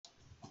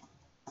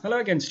Hello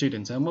again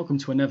students, and welcome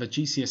to another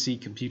GCSE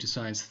Computer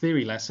Science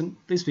Theory lesson.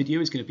 This video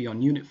is going to be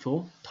on Unit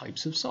 4,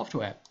 Types of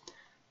Software.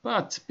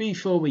 But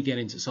before we get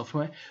into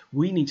software,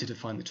 we need to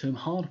define the term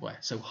hardware.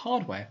 So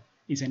hardware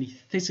is any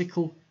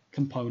physical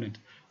component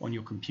on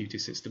your computer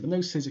system, and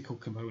those physical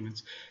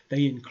components,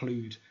 they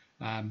include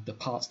the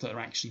parts that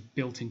are actually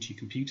built into your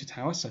computer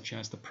tower, such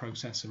as the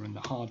processor and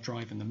the hard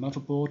drive and the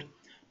motherboard.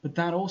 But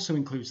that also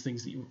includes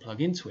things that you would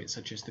plug into it,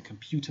 such as the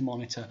computer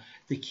monitor,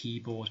 the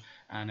keyboard,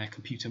 and a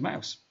computer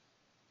mouse.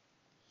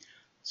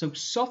 So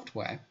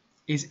software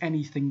is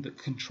anything that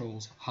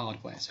controls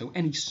hardware. So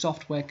any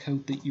software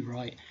code that you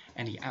write,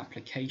 any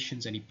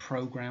applications, any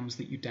programs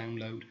that you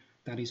download,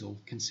 that is all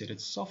considered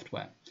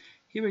software.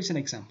 Here is an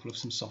example of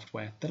some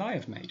software that I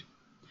have made.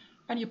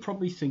 And you're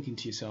probably thinking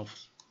to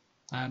yourself,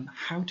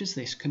 how does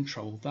this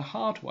control the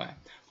hardware?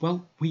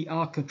 Well, we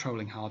are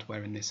controlling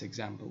hardware in this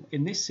example.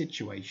 In this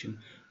situation,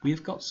 we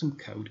have got some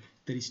code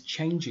that is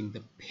changing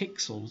the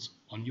pixels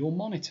on your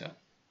monitor.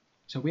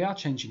 So we are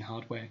changing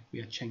hardware, we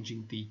are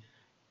changing the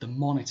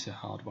monitor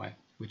hardware,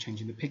 we're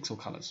changing the pixel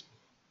colors.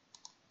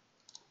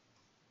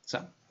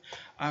 So,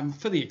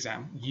 for the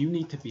exam, you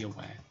need to be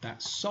aware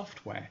that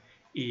software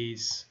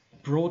is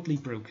broadly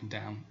broken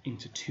down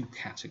into two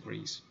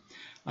categories.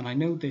 And I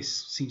know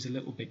this seems a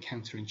little bit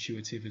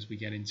counterintuitive as we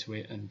get into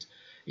it, and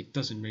it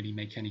doesn't really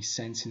make any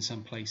sense in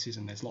some places,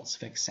 and there's lots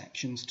of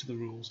exceptions to the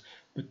rules,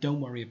 but don't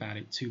worry about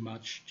it too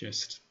much,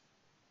 just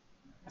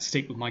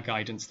stick with my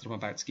guidance that I'm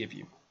about to give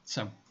you.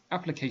 So,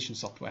 application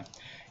software,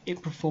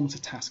 it performs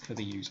a task for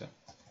the user.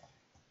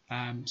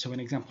 So an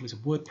example is a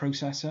word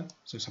processor,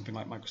 so something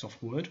like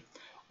Microsoft Word,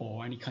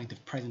 or any kind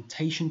of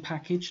presentation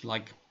package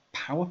like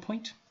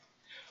PowerPoint,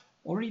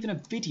 or even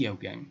a video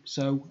game.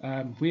 So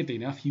weirdly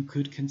enough, you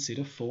could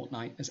consider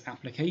Fortnite as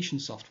application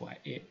software.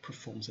 It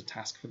performs a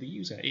task for the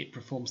user. It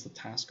performs the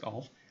task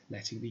of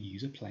letting the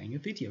user playing a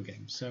video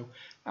game. So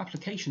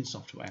application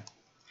software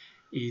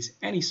is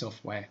any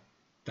software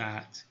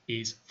that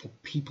is for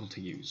people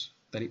to use,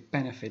 that it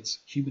benefits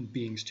human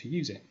beings to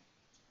use it.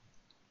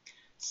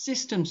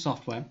 System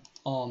software,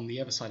 on the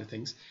other side of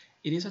things,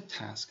 it is a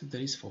task that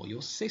is for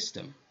your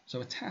system. So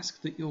a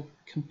task that your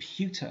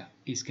computer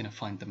is going to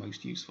find the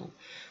most useful.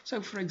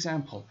 So for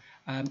example,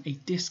 a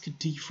disk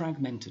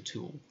defragmenter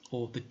tool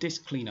or the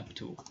disk cleanup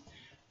tool.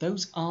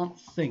 Those aren't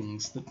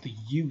things that the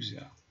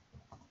user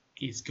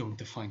is going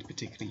to find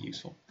particularly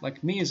useful.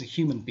 Like me as a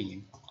human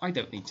being, I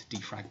don't need to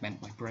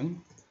defragment my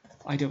brain.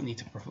 I don't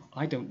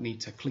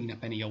need to clean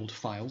up any old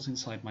files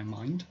inside my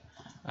mind.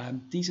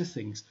 These are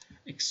things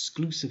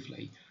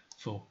exclusively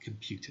for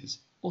computers.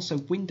 Also,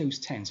 Windows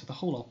 10, so the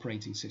whole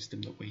operating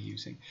system that we're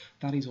using,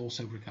 that is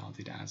also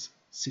regarded as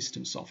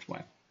system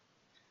software.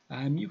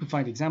 You can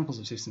find examples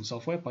of system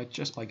software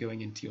just by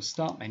going into your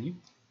Start menu,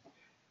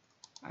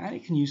 and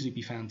it can usually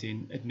be found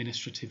in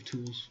administrative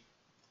tools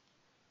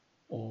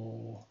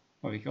or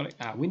we got it,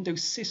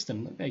 Windows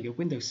System. There you go,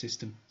 Windows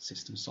System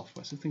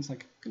software. So things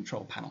like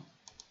Control Panel.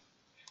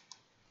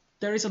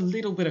 There is a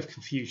little bit of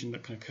confusion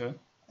that can occur.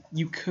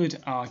 You could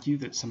argue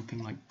that something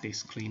like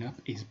disk cleanup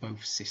is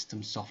both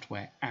system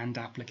software and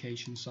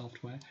application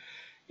software,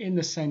 in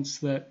the sense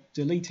that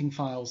deleting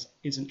files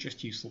isn't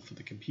just useful for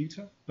the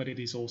computer, but it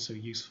is also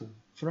useful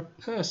for a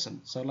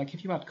person. So like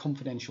if you had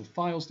confidential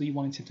files that you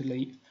wanted to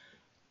delete,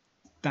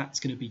 that's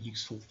going to be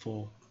useful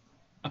for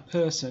a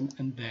person,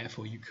 and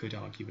therefore you could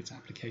argue it's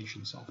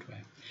application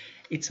software.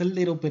 It's a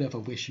little bit of a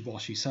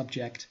wishy-washy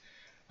subject.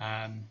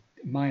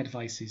 My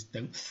advice is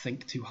don't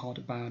think too hard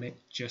about it,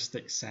 just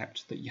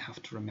accept that you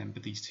have to remember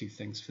these two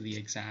things for the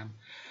exam.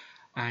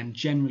 And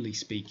generally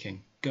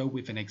speaking, go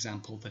with an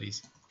example that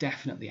is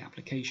definitely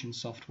application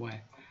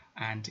software,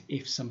 and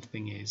if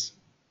something is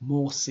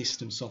more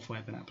system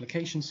software than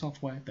application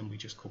software, then we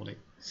just call it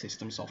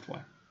system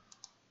software.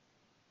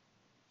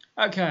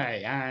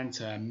 Okay, and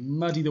to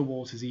muddy the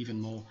waters even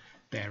more,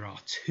 there are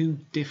two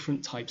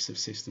different types of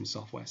system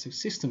software. So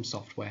system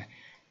software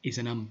is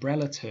an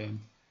umbrella term.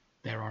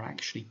 There are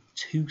actually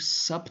two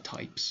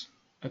subtypes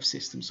of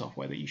system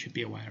software that you should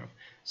be aware of.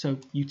 So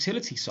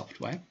utility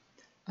software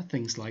are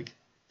things like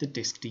the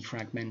disk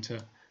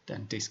defragmenter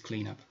and disk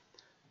cleanup.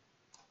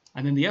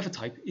 And then the other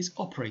type is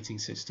operating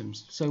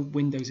systems. So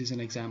Windows is an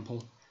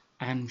example,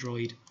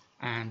 Android,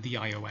 and the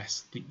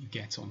iOS that you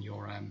get on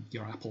your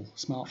Apple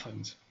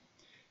smartphones.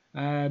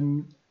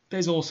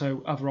 There's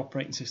also other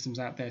operating systems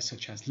out there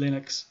such as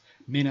Linux,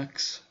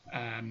 Minux,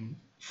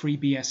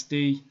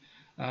 FreeBSD.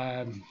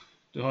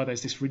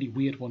 There's this really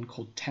weird one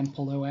called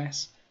Temple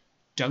OS.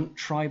 Don't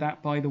try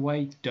that, by the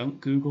way. Don't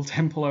Google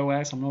Temple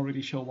OS. I'm not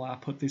really sure why I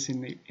put this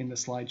in the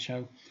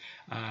slideshow.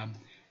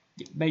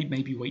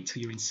 Maybe wait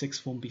till you're in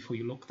sixth form before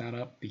you look that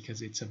up,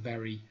 because it's a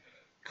very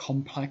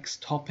complex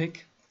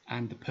topic,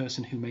 and the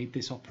person who made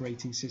this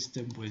operating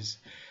system was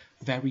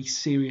very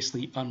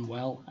seriously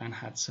unwell and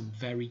had some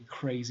very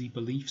crazy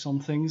beliefs on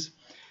things.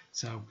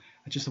 So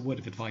just a word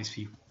of advice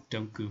for you: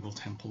 don't Google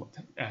Temple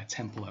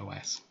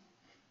OS.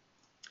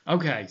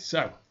 Okay,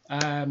 so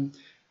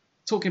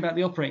talking about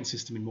the operating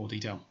system in more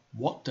detail.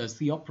 What does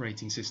the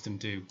operating system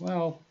do?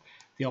 Well,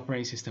 The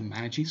operating system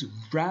manages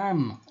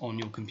RAM on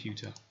your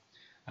computer.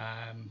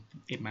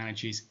 It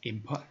manages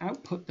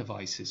input-output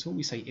devices. So when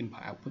we say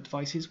input-output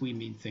devices, we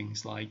mean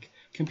things like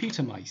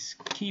computer mice,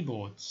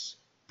 keyboards,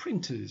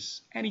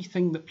 printers,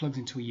 anything that plugs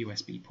into a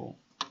USB port.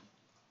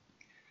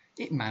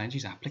 It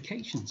manages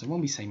applications, and when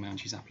we say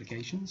manages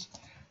applications,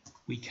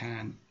 we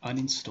can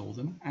uninstall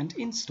them and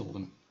install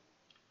them.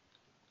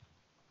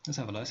 Let's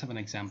have an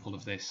example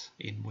of this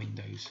in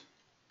Windows.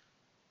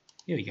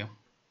 Here we go.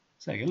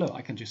 So there you go. Look,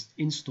 I can just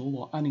install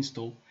or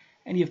uninstall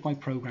any of my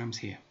programs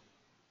here.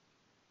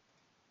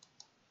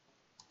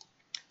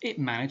 It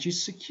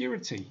manages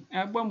security.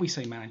 When we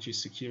say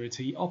manages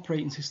security,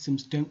 operating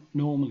systems don't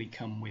normally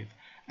come with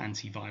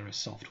antivirus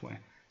software.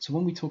 So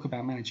when we talk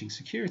about managing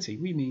security,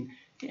 we mean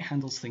it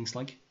handles things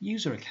like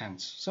user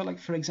accounts. So like,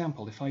 for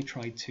example, if I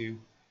tried to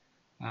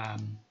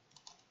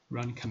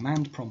run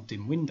command prompt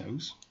in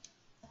Windows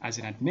as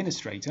an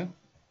administrator,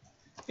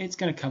 it's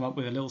going to come up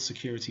with a little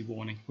security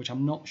warning, which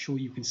I'm not sure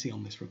you can see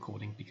on this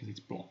recording because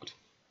it's blocked.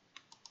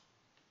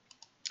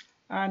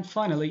 And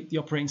finally, the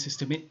operating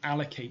system, it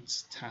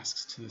allocates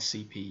tasks to the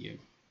CPU.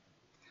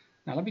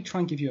 Now let me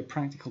try and give you a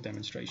practical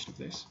demonstration of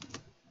this.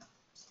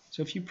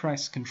 So if you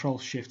press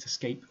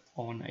Ctrl-Shift-Escape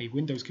on a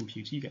Windows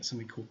computer, you get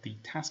something called the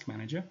Task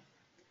Manager,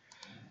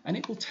 and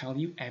it will tell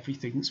you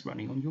everything that's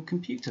running on your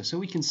computer. So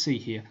we can see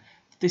here,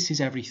 this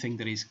is everything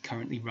that is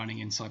currently running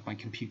inside my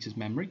computer's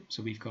memory.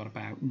 So we've got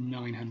about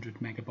 900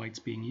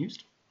 megabytes being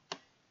used.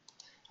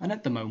 And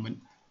at the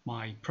moment,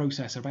 my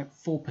processor, about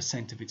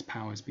 4% of its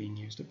power is being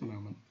used at the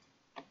moment.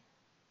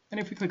 And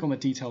if we click on the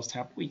Details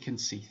tab, we can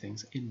see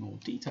things in more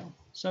detail.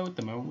 So at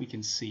the moment, we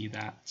can see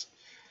that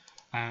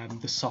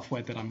the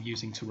software that I'm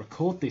using to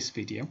record this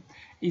video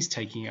is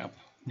taking up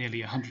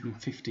nearly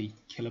 150,000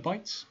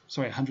 kilobytes.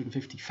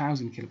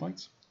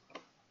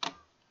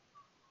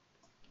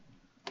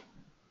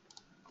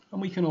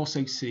 And we can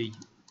also see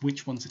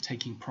which ones are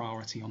taking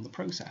priority on the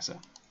processor.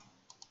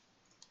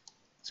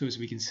 So as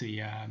we can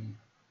see,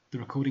 the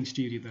recording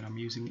studio that I'm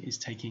using is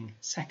taking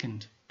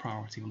second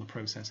priority on the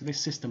processor.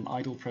 This system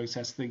idle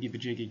process,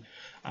 thingy-majiggy.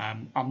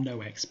 I'm no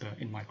expert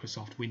in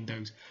Microsoft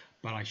Windows,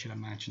 but I should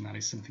imagine that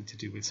is something to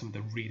do with some of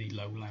the really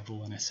low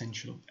level and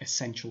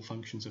essential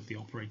functions of the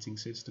operating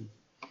system.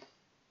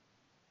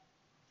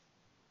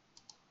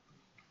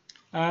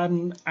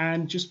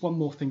 And just one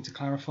more thing to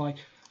clarify,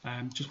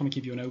 just want to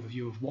give you an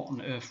overview of what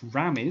on earth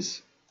RAM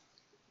is.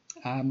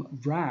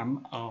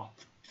 RAM are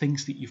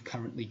things that you've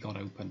currently got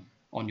open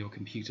on your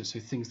computer, so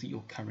things that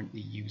you're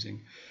currently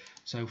using.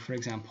 So for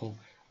example,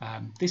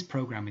 this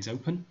program is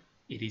open,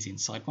 it is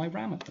inside my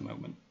RAM at the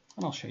moment,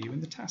 and I'll show you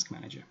in the Task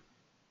Manager.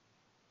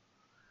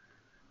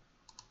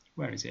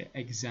 Where is it?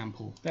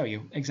 Example, there we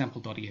go,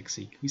 example.exe.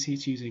 We see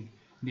it's using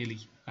nearly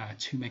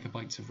 2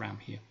 megabytes of RAM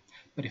here.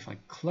 But if I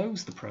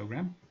close the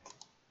program,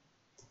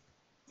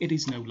 it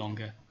is no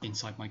longer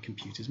inside my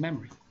computer's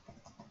memory.